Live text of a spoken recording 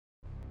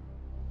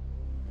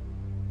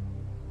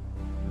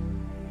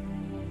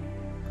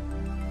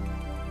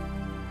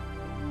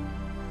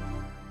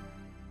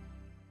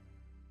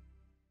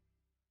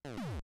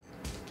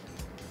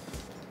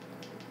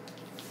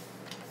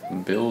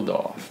Build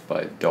Off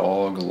by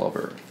Dog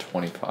Lover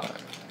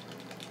 25.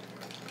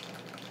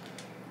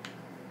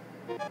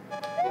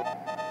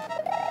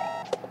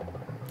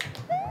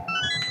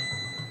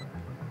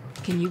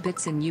 Can you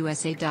bits in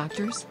USA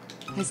doctors?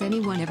 Has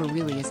anyone ever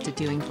really is to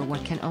doing for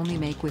what can only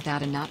make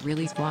without a not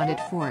really wanted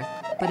forth,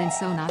 but in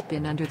so not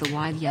been under the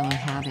wide yellow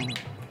having?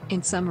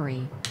 In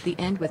summary, the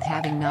end with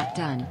having not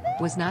done,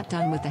 was not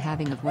done with the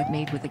having of what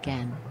made with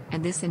again,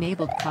 and this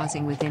enabled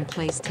causing within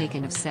place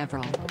taken of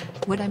several.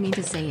 What I mean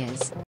to say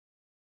is,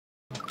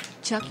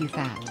 Chuck you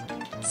fat.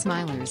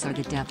 Smilers are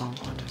the devil.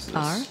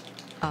 Are?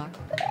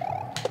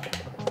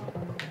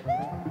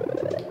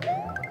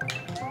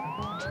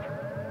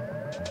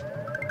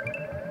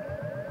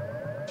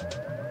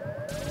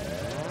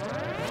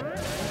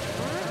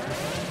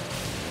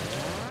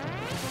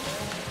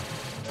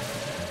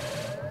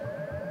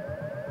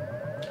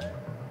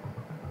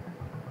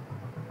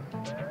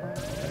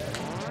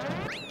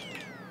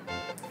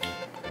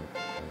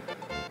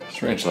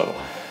 Strange level.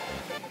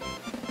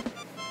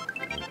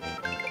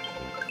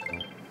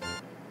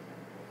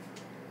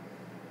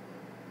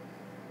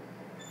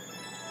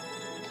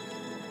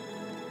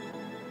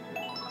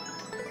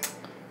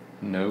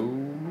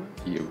 No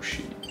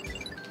Yoshi.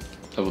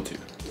 Level 2.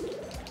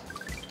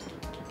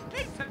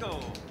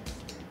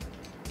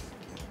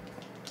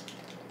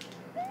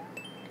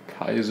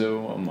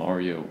 Kaizo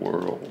Mario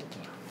World.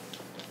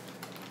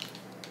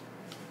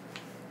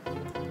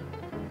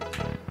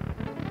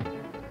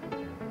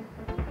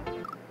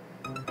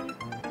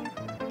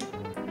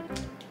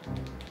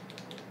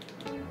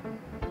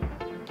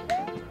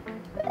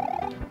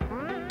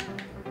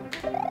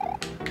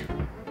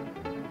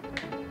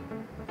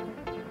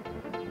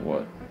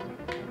 What?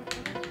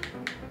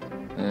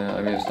 Yeah,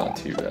 I mean, it's not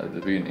too bad. The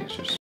beginning's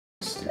just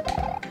stupid.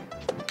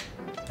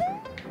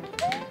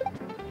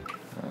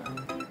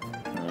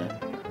 Alright. I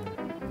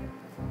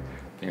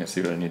think I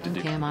see what I need to do.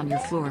 Cam on your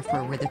floor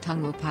for where the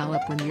tongue will pile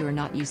up when you are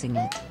not using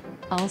it.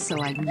 Also,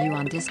 I knew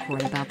on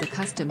Discord about the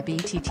custom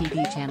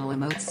BTTV channel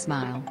emotes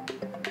smile.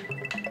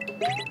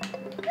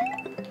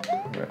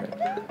 Right.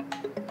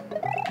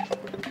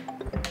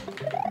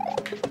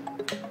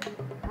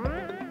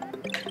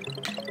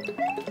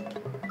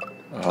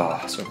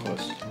 Ah, so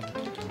close.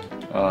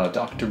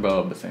 Dr.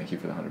 Bub, thank you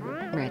for the 100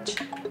 bit.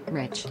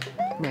 Rich.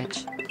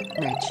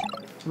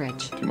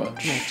 Too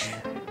much.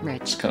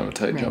 Rich. It's kind of a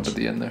tight jump at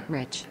the end there.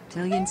 Rich.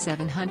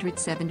 777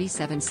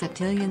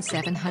 777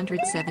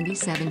 777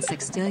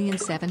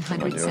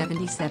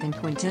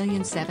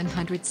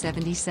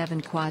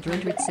 777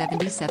 quadrillion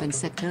 77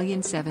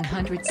 septillion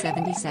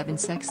 777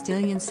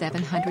 sextillion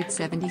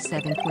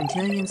 777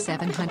 quintillion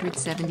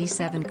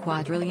 777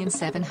 quadrillion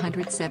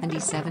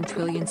 777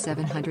 trillion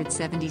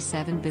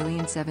 777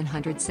 billion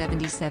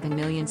 777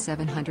 million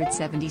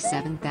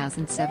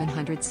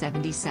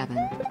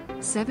 777,777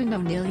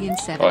 7,000,000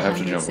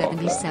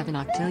 777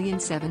 octillion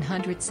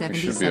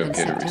 777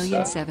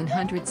 septillion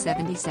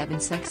 777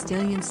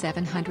 sextillion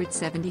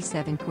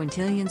 777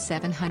 quintillion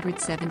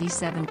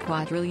 777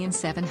 quadrillion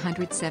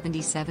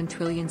 777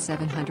 trillion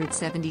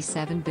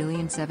 777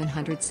 billion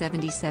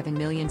 777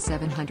 million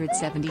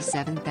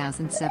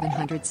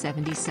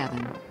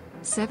 777,777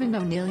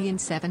 7,000,000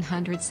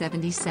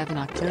 777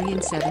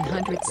 octillion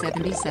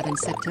 777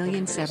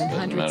 septillion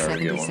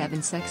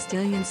 777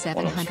 sextillion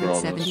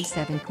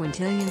 777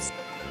 quintillions.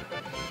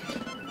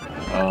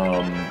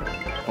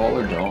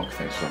 Baller Donk,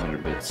 thanks for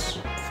 100 bits.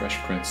 Fresh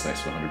Prince,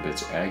 thanks for 100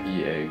 bits.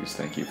 Aggie Eggs,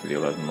 thank you for the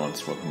 11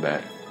 months. Welcome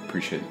back.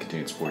 Appreciate the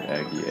continued support,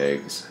 Aggie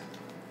Eggs.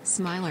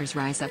 Smilers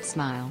rise up,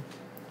 smile.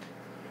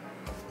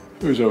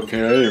 It was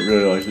okay. I didn't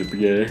really like the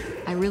beginning.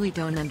 I really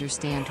don't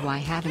understand why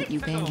haven't you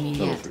banned me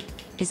yet.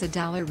 Is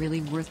 $1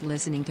 really worth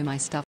listening to my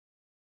stuff?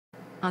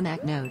 On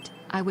that note,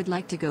 I would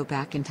like to go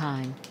back in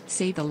time,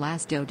 save the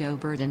last dodo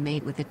bird and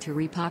mate with it to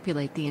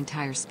repopulate the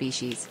entire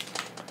species.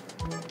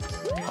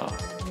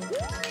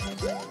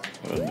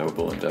 What a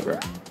noble endeavor.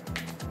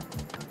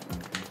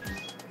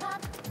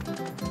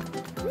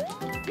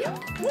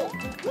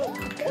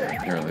 Okay,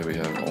 apparently we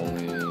have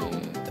only...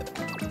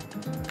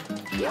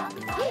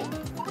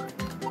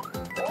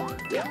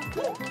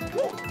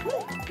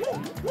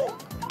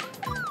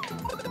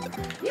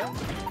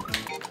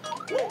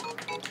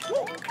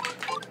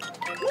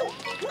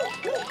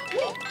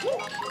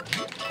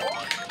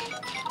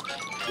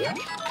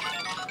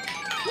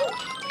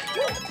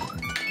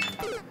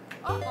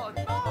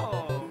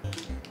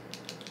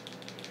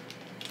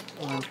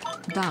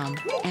 Bomb,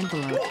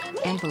 envelope,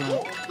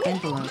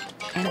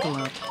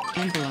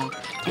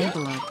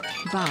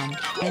 bomb,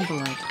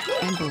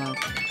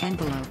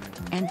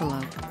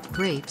 envelope,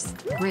 grapes,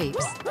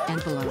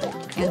 envelope,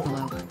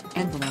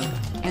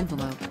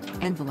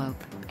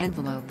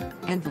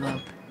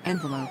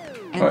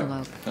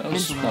 Alright, that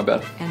was not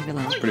bad.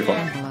 It's pretty fun.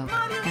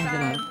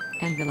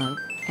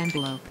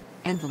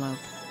 Envelope,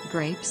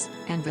 grapes,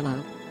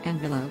 envelope,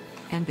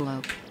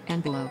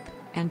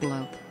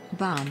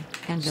 bomb,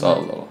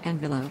 Solid level.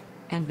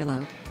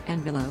 envelope,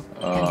 envelope,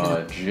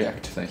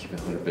 Jacked, thank you for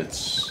the 100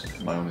 bits.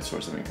 My only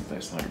source of income,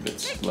 thanks to 100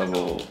 bits.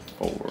 Level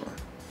 4.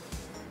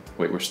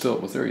 Wait, was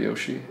there a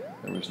Yoshi?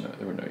 There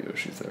were no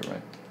Yoshis there,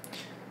 right?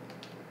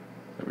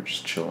 They were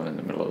just chilling in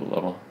the middle of the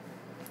level.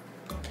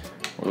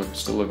 We're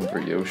still looking for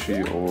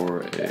Yoshi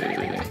or a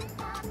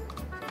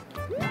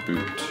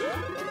boot.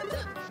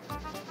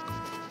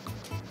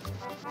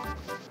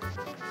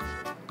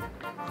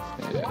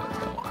 Yeah, no.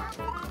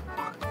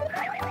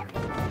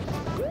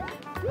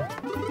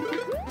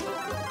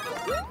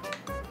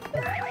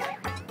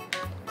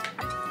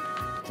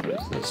 What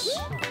is this?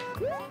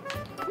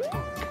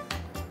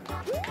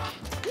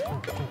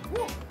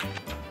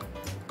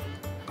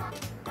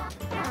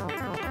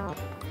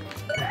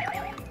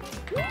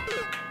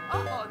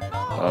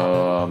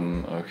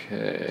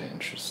 Okay,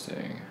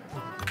 interesting.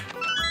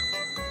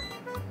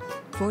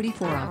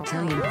 44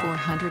 octillion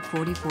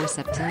 444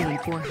 septillion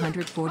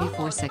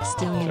 444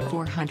 sextillion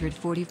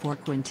 444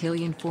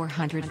 quintillion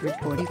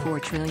 444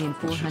 trillion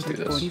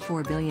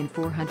 444 billion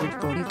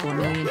 444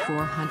 million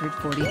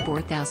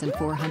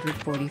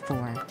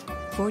 444,444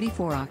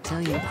 44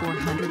 octillion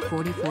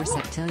 444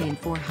 septillion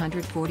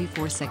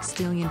 444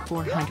 sextillion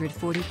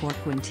 444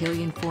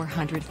 quintillion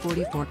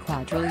 444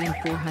 quadrillion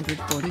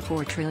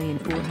 444 trillion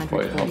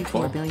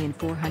 444 billion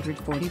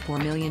 444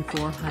 million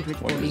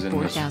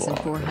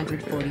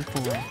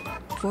 444,444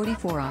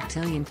 44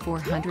 octillion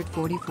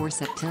 444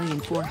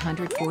 septillion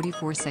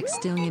 444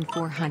 sextillion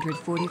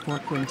 444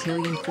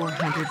 quintillion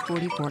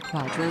 444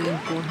 quadrillion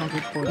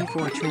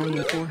 444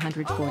 trillion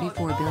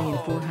 444 billion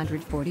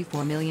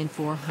 444 million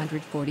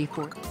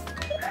 444.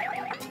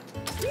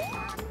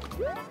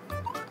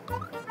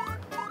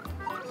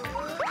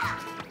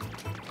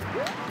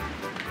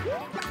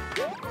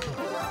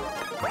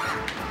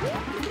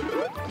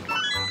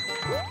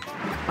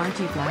 Aren't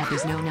you glad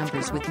there's no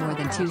numbers with more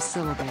than 2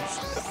 syllables?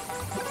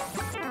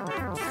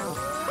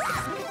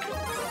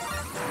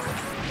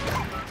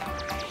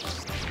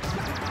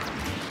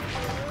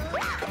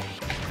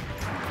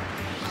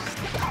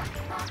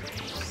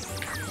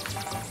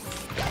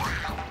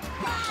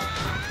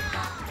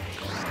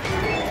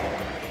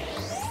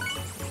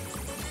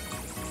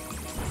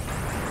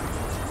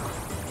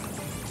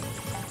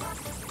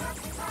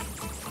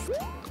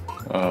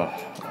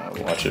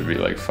 Watch it be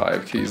like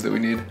 5 keys that we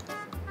need.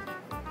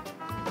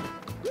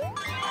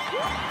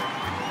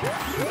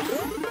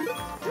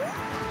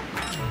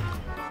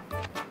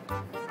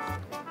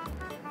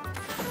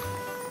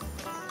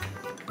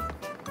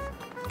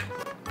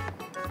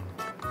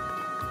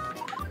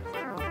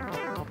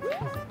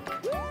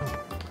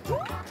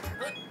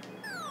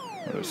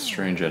 What a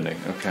strange ending.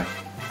 Okay.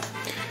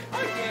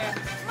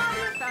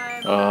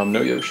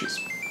 No Yoshis.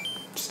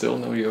 Still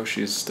no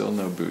Yoshis, still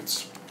no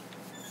boots.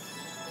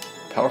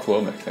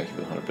 Powerful Omic, thank you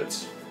for the 100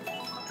 bits.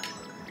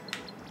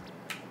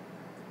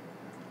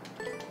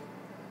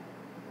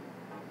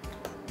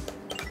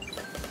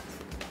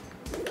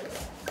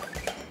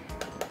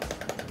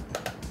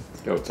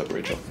 Yo, what's up,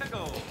 Rachel?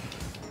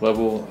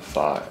 Level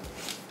 5.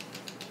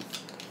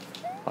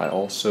 I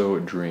also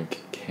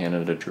drink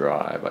Canada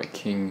Dry by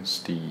King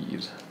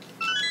Steve's.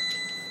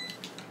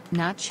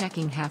 Not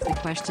checking half the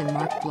question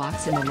mark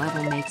blocks in the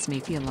level makes me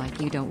feel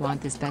like you don't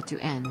want this bet to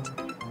end.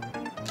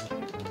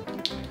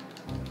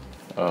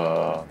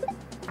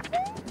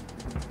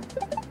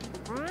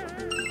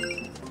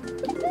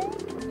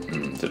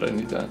 Did I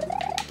need that?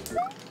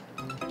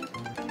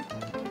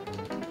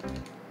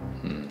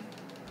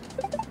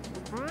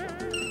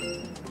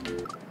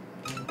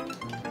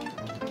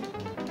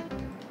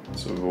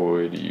 Let's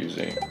avoid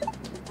using.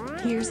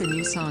 Here's a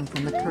new song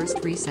from the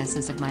cursed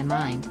recesses of my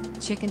mind.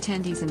 Chicken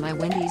tendies in my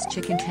Wendy's,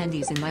 chicken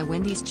tendies in my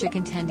Wendy's,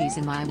 chicken tendies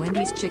in my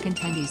Wendy's, chicken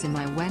tendies in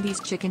my Wendy's,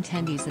 chicken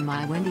tendies in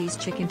my Wendy's,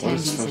 chicken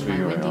tendies in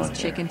my Wendy's,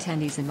 chicken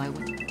tendies in my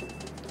Wendy's.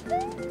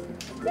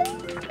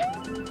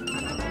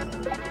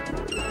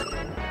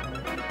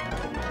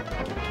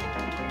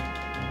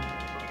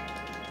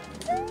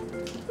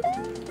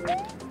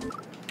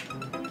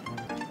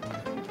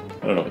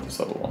 I don't know what this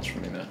level wants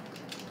from me now.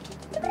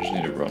 I just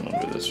need to run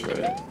under this,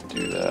 right?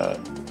 Do that,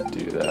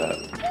 do that.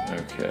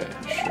 Okay,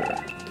 sure.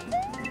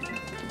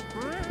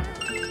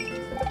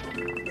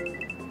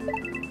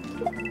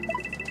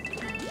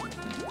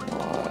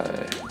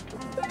 Why?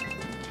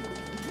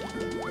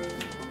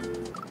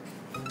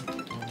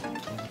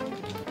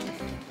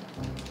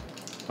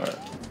 Alright.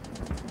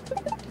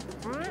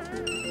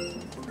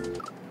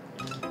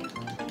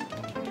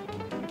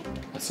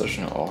 That's such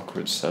an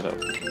awkward setup.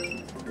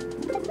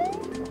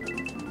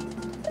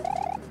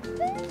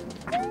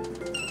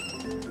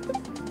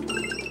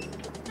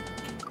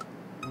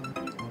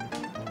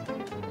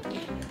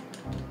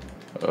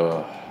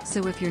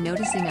 So if you're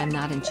noticing I'm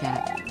not in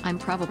chat, I'm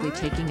probably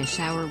taking a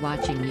shower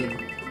watching you.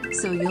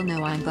 So you'll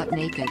know I'm butt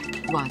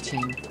naked,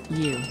 watching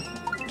you.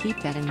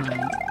 Keep that in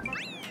mind.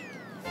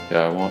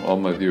 Yeah, I want all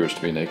my viewers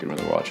to be naked when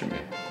they're watching me.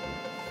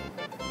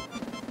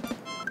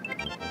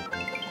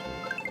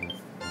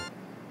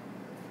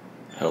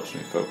 Helps me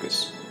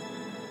focus.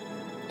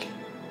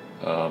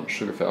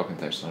 Sugar Falcon,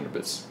 thanks for 100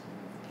 bits.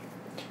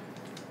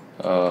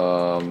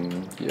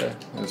 Yeah,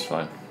 it's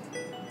fine.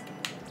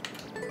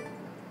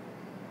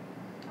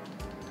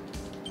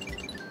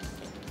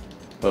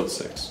 Level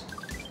 6.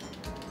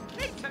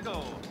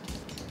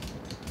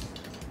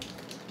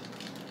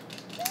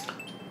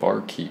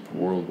 Barkeep,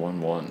 World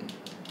 1-1.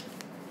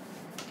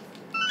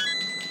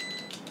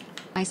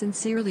 I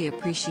sincerely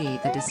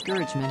appreciate the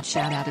discouragement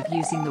shout out of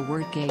using the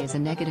word gay as a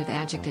negative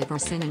adjective or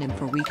synonym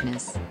for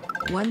weakness.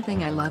 One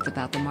thing I love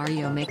about the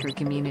Mario Maker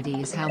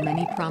community is how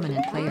many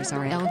prominent players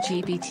are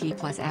LGBT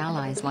plus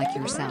allies like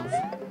yourself.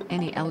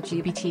 Any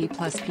LGBT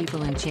plus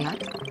people in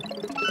chat?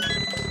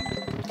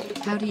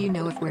 How do you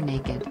know if we're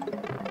naked?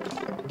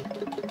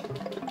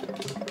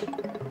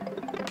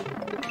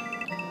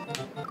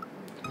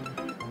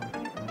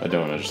 I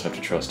don't, I just have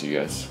to trust you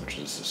guys, which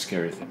is a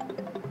scary thing.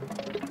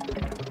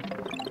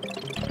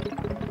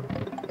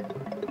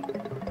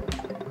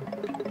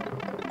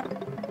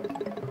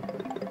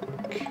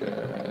 Okay.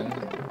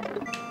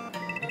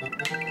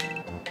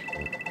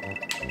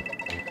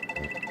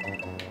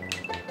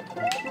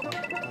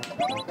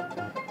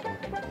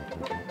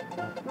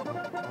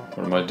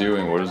 What am I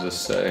doing? What does this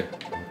say?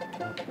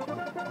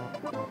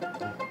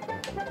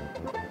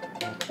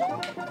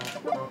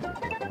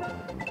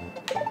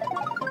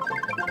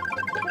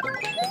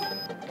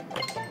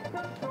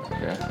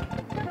 Okay.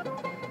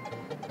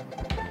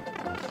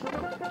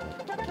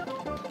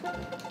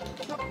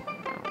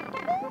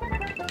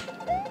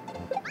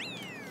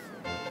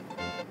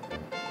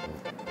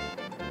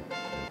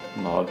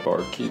 Mod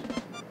barkeep.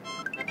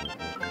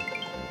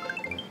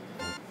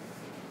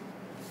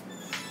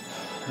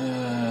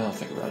 I'll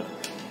think about it.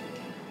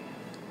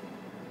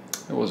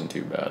 It wasn't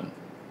too bad.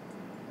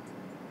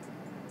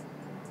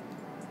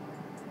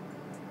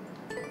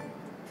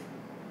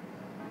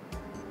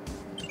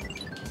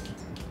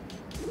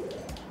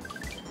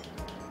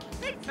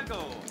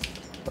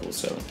 Level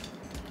 7.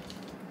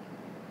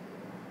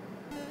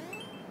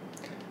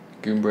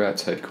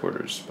 Goombrat's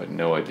headquarters, but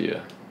no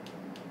idea.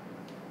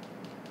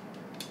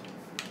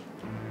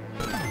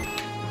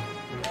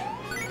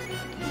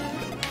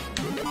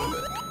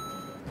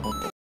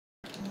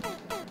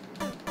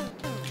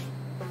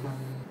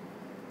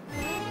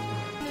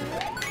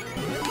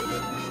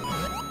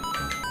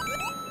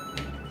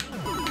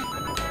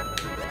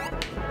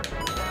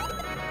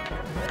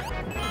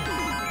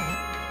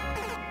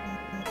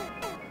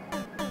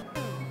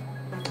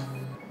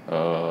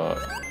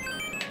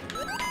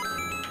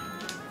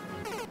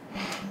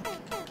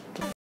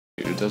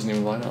 It doesn't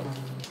even line up.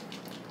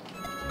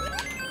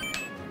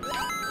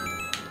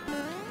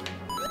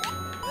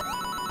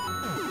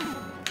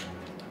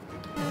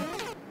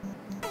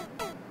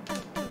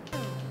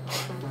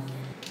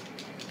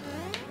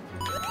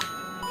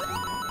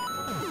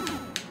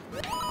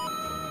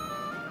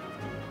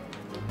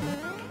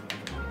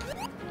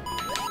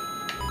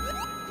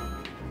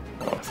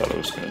 Oh, I thought I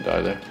was gonna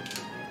die there.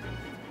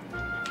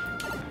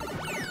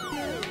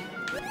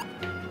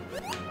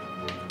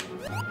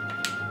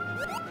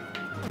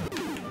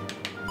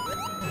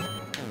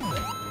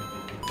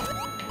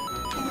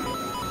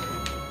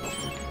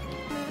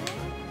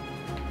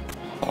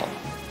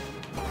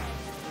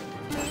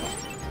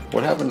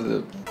 What happened to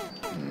the...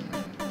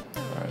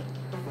 Alright.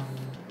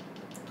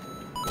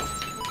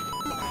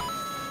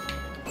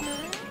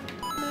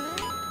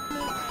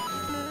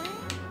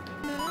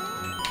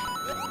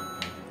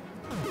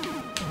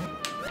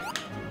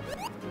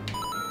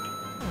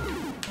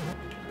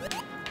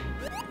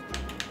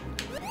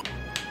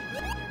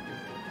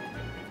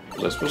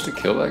 Was I supposed to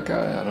kill that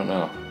guy? I don't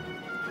know.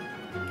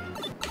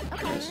 I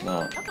guess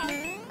not.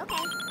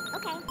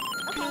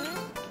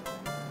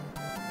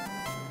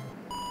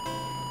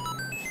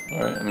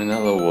 Alright, I mean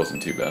that level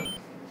wasn't too bad.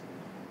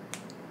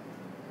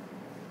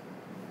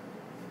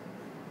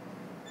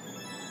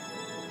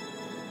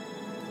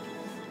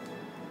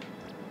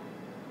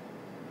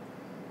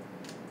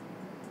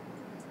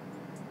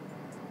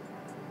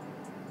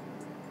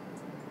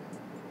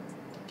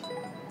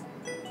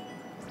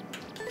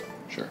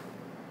 Sure.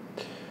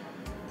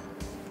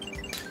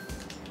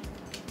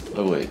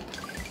 Level 8.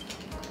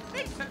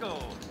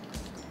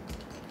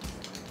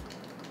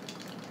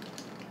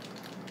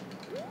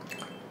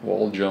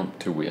 Wall Jump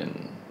to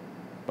Win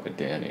by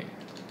Danny.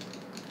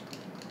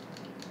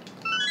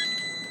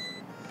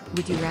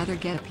 Would you rather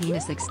get a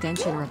penis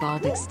extension or a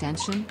bald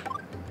extension?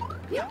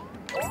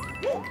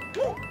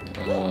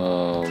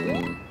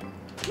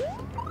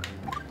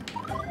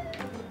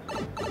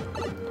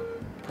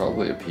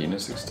 Probably a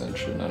penis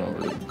extension. I don't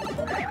really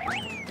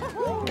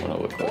want to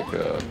look like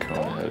a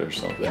cone head or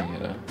something, you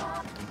know.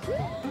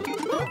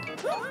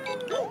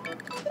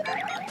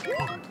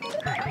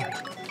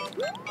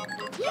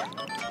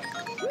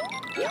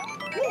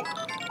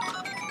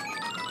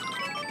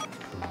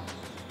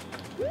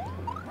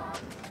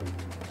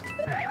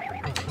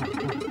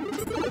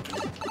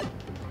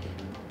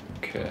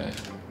 Okay.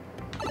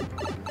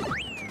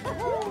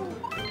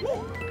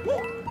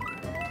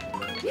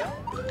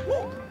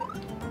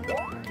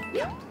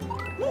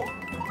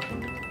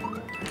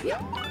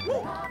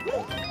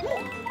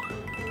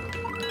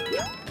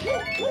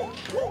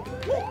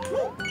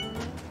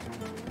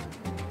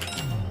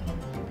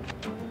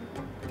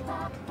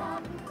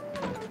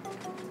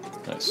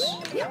 Nice.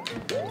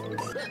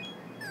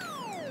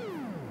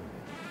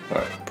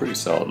 Alright, pretty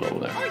solid level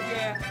there. Oh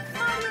yeah,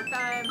 Mario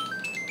time.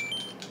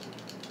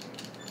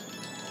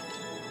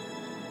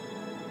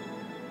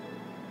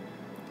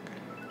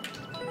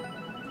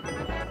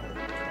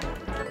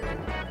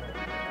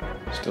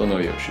 Still no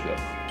Yoshi though.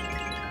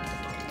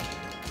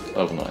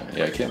 Level 9.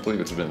 Yeah, I can't believe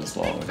it's been this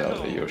long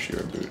without a Yoshi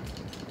or a boot.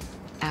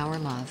 Our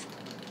love.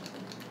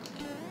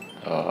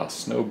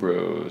 Snow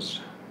Bros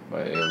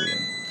by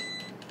Alien.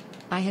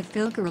 I had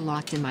Philker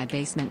locked in my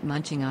basement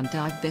munching on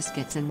dog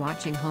biscuits and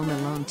watching Home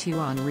Alone 2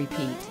 on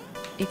repeat.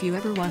 If you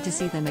ever want to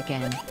see them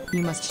again,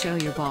 you must show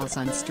your balls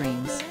on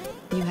strings.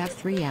 You have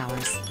 3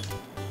 hours.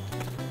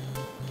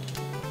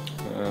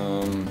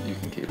 You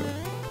can keep them.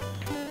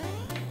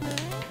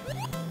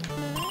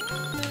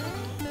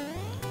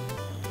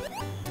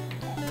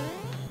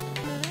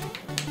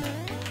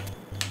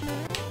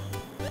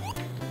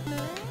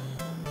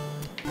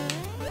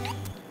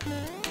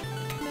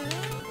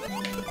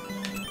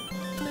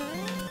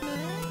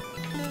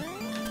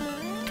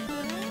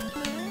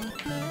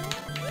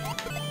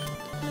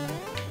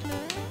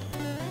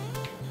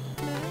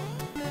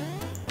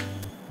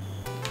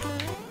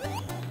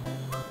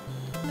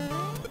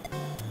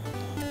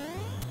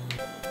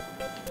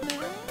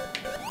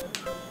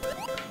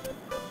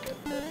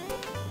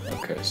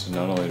 Okay, so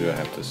not only do I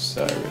have to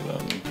stagger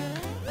them,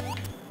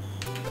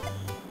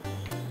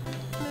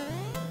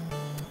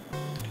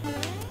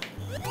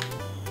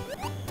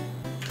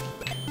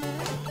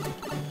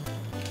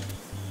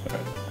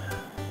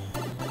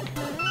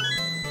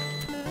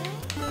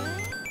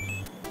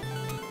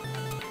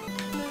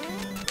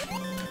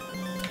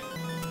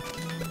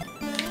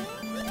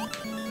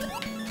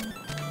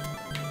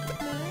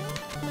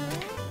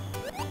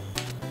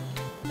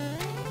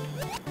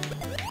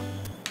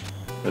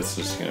 this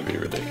is going to be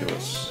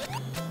ridiculous.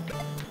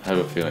 I have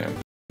a feeling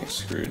I'm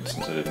screwed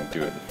since I didn't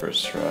do it the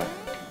first try.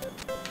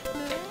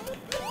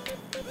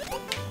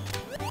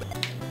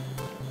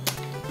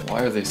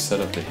 Why are they set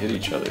up to hit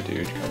each other,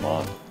 dude? Come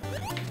on.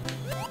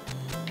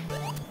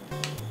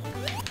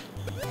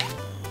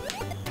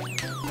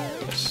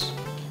 Yes.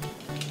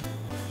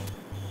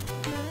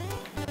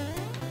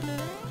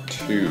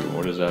 2,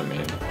 what does that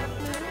mean?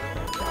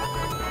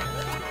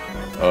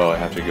 Oh, I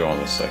have to go on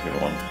the second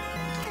one.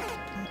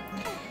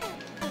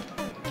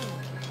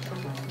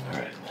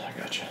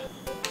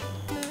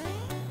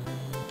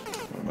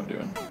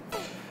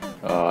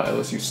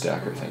 LSU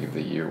Stacker, thank you for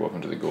the year.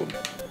 Welcome to the gold.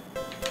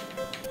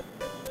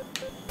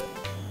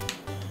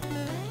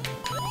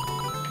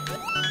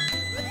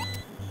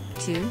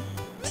 Two.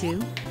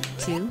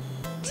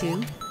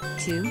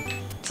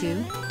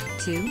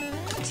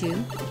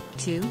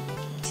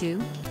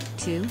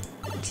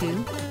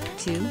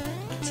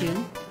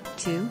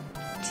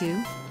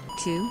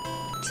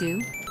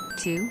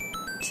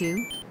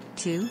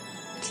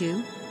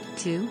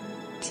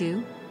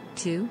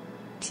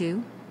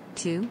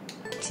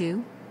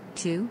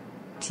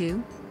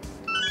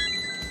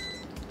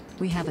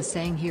 We have a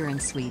saying here in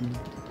Sweden.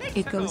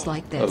 It goes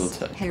like this: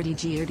 Herdy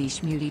Geerdy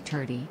Schmuty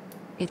Turdy.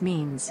 It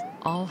means,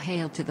 all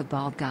hail to the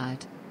bald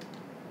god.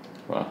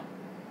 Wow.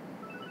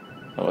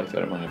 I like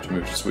that. I might have to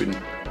move to Sweden.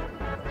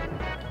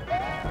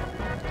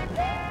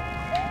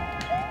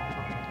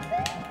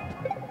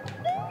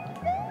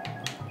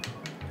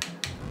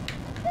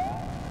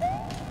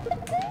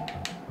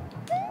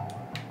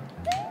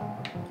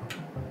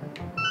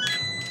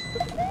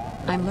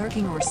 I'm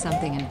lurking or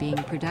something and being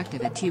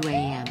productive at 2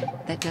 a.m.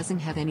 That doesn't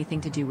have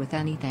anything to do with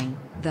anything,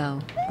 though,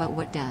 but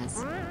what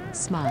does?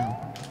 Smile.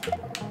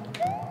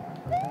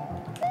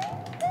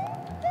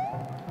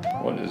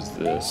 What is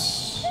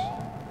this?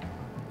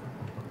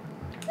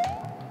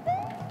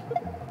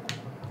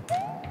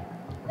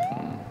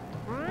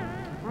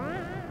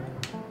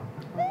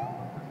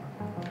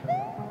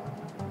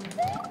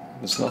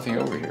 There's nothing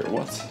over here.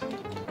 What?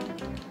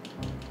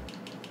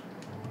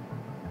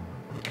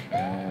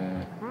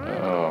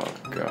 Oh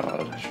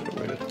god, I should have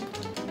waited.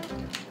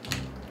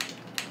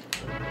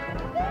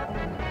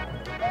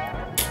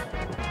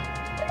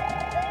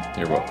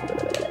 You're welcome.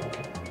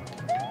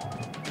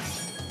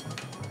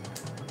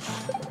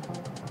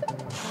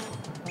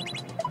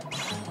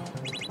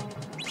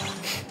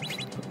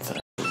 What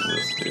is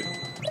this, dude?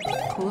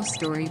 Cool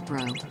story,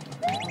 bro.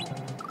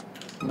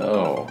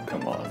 No,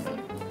 come on, man.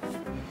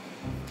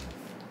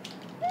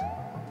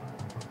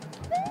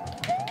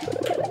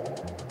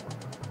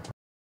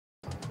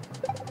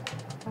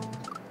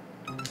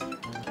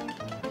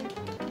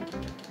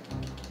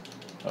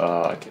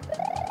 I can't.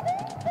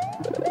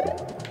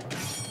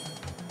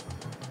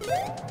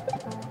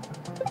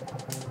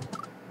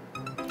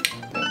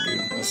 Damn,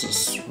 dude, this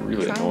is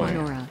really Try annoying.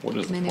 one aura. What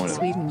is the Then in point of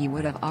Sweden you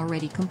would have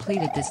already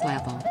completed this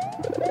level.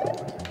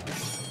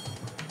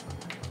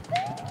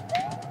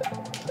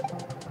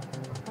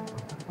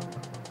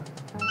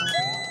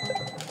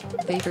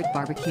 Favorite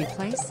barbecue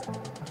place?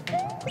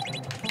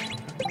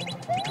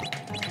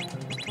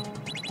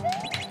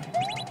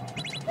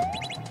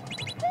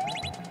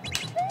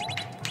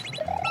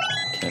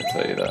 Can't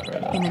tell you that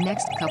right now. In the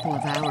next couple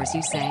of hours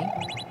you say?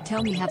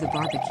 Tell me how the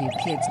barbecue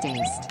kids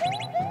taste.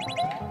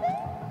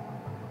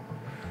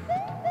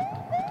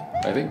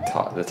 I think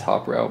the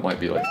top route might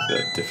be like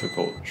the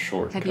difficult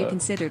shortcut. Have you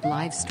considered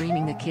live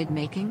streaming the kid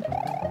making?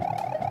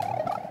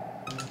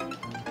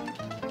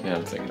 Yeah,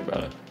 I'm thinking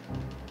about it.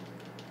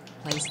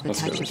 Place the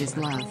Let's go touch of this his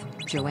way. love.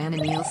 Joanna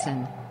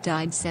Nielsen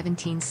died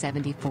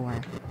 1774.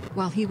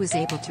 While he was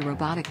able to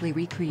robotically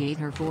recreate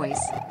her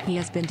voice, he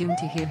has been doomed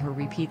to hear her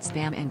repeat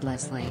spam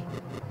endlessly.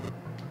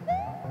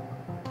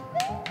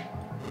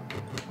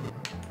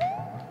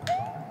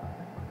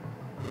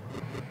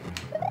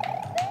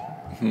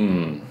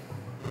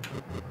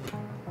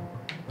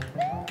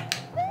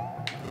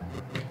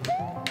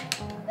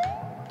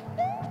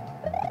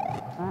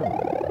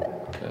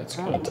 That's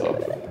kind of tough.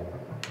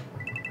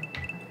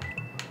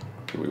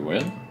 Do we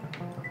win?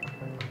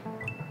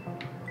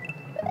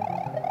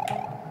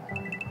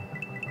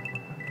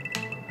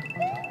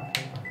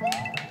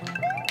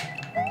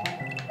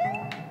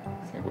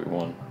 I think we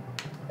won.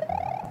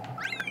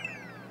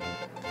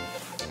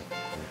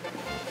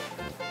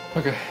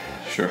 Okay,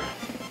 sure.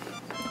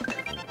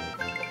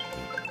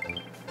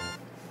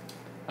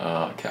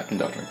 Captain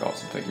Dr.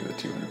 Carlson, thank you for the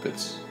 200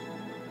 bits.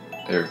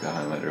 Eric the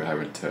Highlander,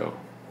 Aurateur.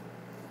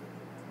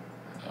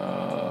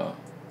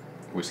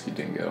 Whiskey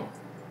Dingo.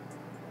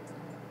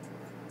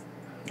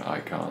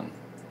 Icon.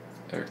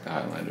 Eric the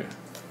Highlander.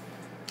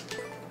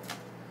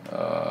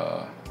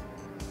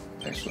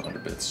 Thanks for the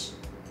 100 bits.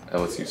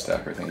 LSU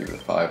Stacker, thank you for the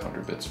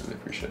 500 bits, really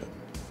appreciate it.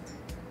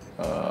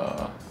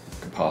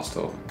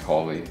 Composto,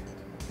 Cauley,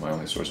 my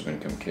only source of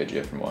income,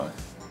 KGFMY.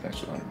 Thanks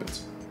for the 100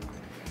 bits.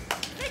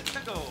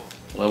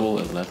 Level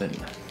 11.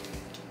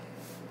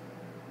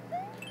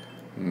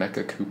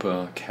 Mecha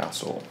Koopa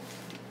Castle.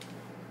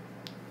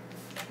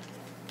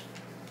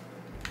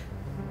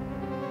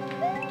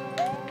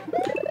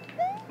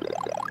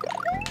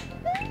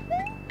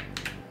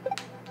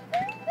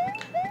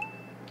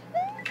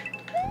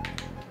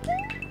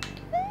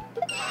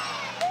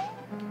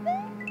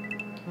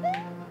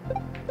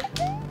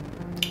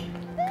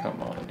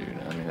 Come on, dude.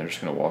 I mean, they're just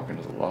gonna walk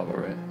into the lava,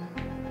 right?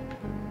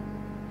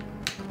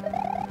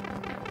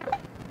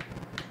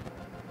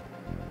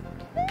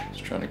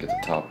 Just trying to get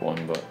the top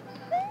one, but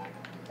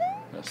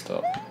messed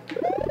up.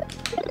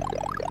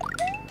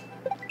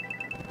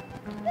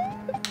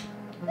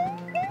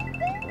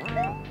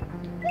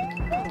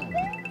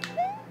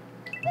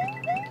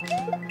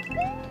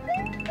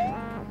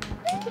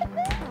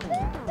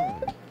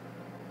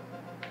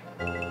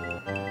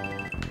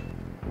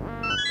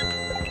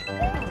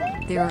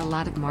 There are a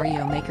lot of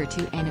Mario Maker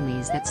 2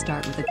 enemies that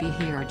start with a B.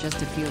 Here are just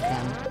a few of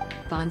them.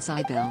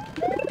 Bonsai Bill,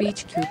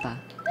 Beach Koopa,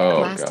 Oh,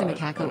 Blast God.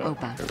 Macaco Oh,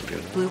 Opa, here we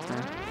go.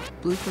 Blooper,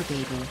 Blooper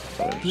Baby,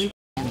 Others. Blue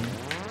Enemy,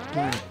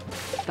 Blurp,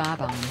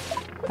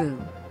 Bob-omb, Boo,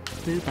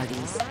 Boo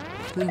Buddies,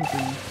 Boom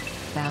Boom,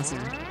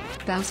 Bowser,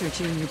 Bowser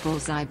Jr.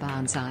 Bullseye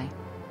Bonsai,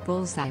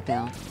 Bullseye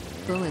Bill,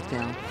 Bullet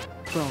Bill,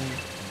 Bull,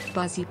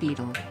 Buzzy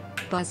Beetle,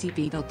 Buzzy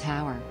Beetle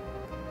Tower.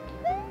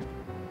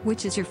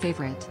 Which is your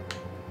favorite?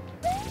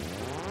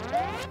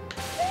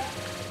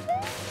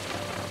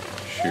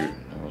 Shoot,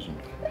 I wasn't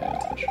paying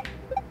attention.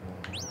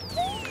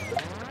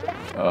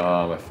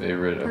 My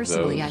favorite of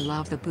Personally, those, I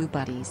love the Boo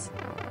Buddies.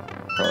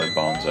 probably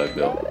Bonsai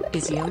Bill.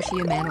 Is Yoshi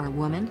a man or a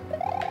woman?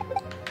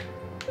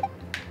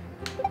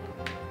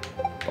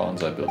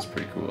 Bonsai Bill's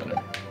pretty cool in it.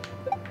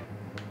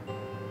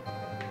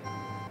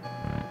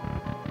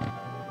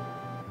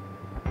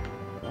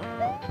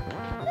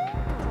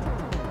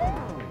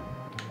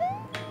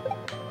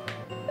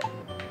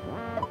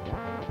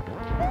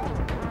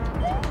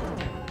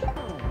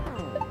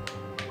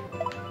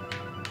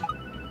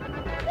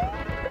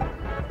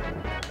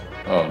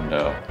 Oh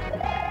no.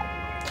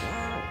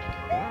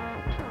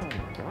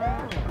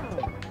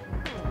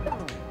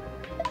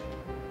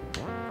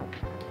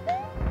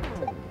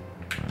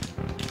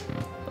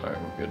 Alright,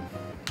 we're good.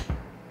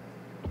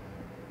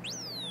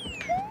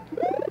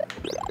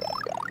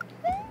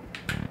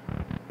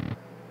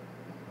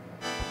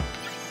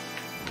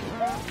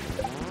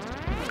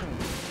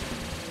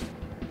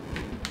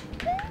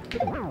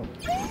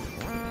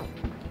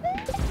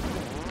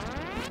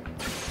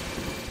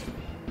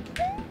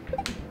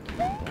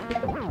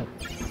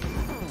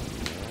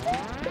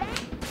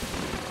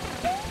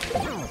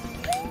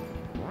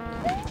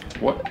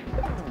 What?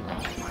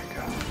 Oh my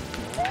god.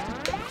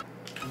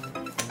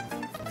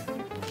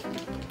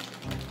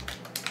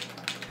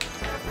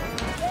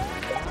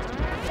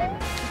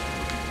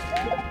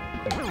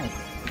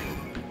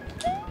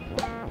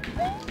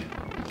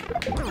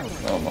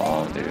 Come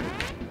on, dude.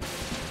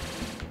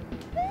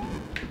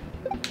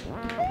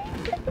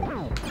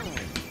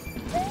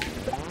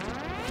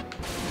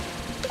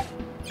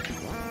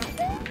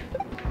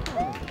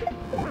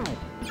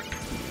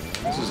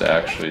 This is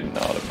actually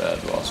not a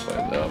bad boss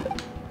fight, though.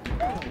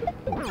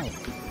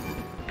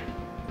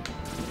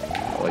 I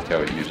like how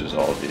it uses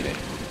all the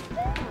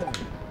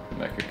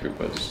Mecha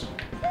Koopas.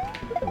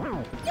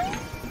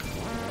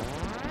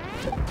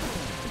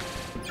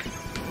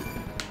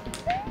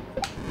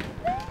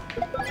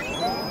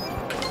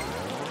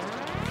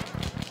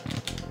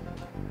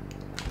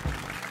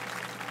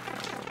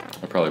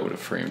 probably would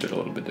have framed it a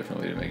little bit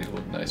differently to make it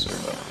look nicer,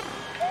 but...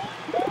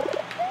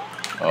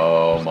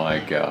 Oh my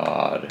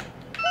god.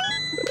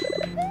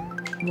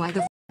 Why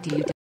the f do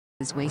you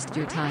waste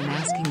your time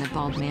asking the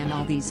bald man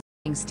all these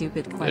f***ing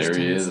stupid questions?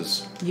 There he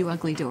is. You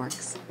ugly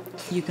dorks.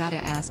 You gotta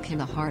ask him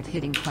the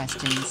hard-hitting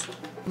questions.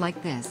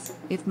 Like this: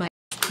 if my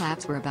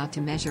claps were about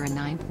to measure a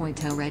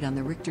 9.0 red on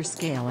the Richter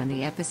scale and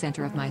the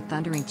epicenter of my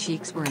thundering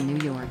cheeks were in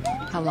New York,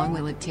 how long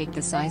will it take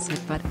the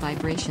seismic butt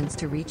vibrations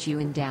to reach you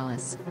in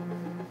Dallas?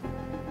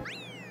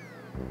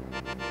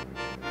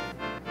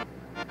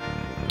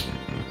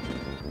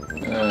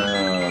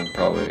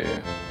 Probably.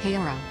 Hey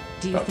Aura,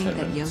 do you About think 10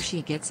 that minutes.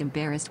 Yoshi gets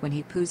embarrassed when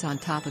he poos on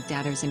top of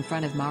Datters in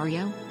front of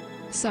Mario?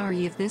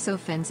 Sorry if this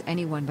offends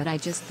anyone, but I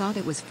just thought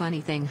it was funny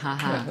thing,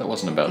 haha. Yeah, that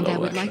wasn't about And I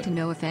level, would like to actually.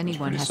 know if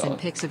anyone pretty has some solid.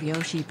 pics of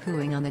Yoshi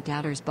pooing on the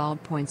Datter's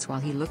bald points while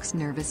he looks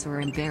nervous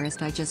or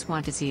embarrassed. I just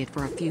want to see it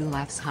for a few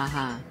laughs,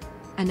 haha.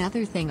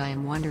 Another thing I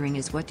am wondering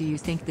is, what do you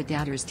think the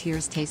Datter's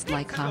tears taste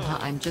like, haha?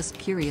 I'm just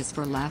curious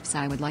for laughs.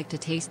 I would like to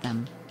taste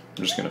them.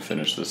 I'm just gonna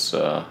finish this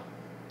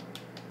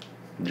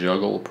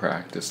juggle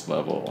practice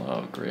level.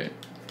 Oh, great.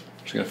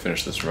 Just gonna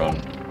finish this run.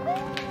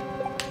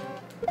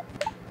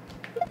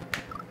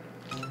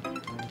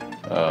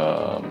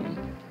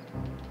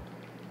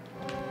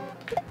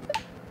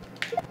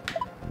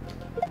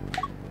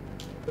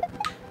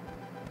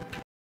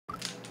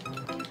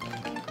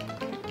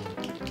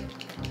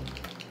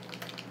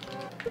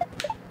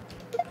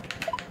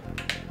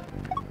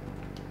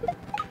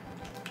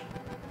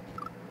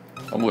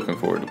 I'm looking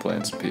forward to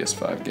playing some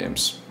PS5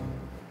 games.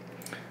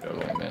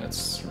 Juggling, man,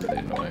 it's really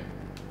annoying.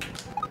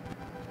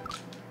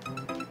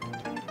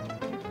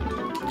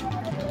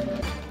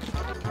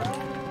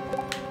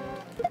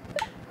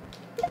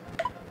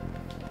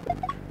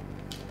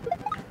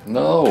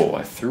 No,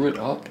 I threw it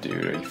up,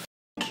 dude. Are you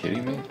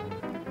kidding me?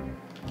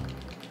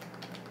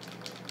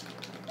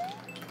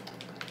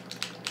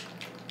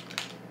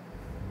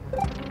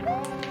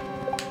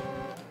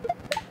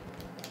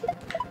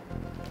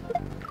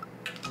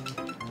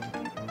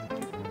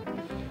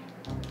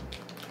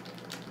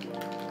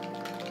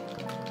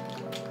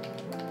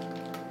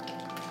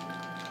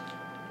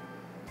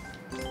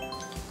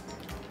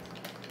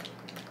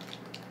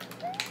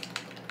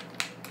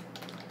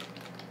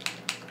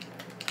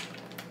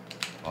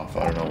 Off,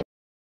 I don't know.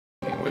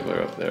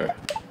 Wiggler up there.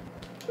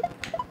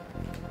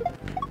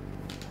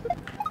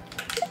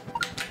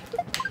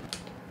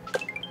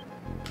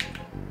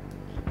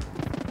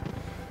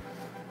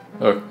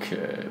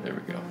 Okay, there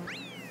we go.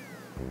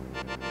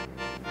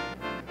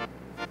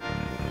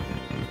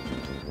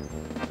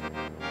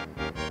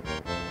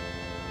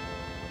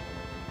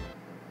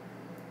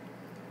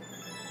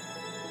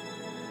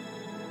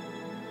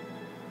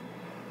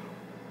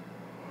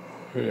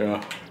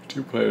 Yeah,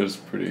 2 players,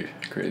 pretty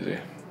crazy.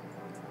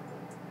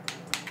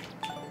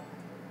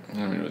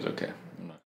 I mean, it was okay.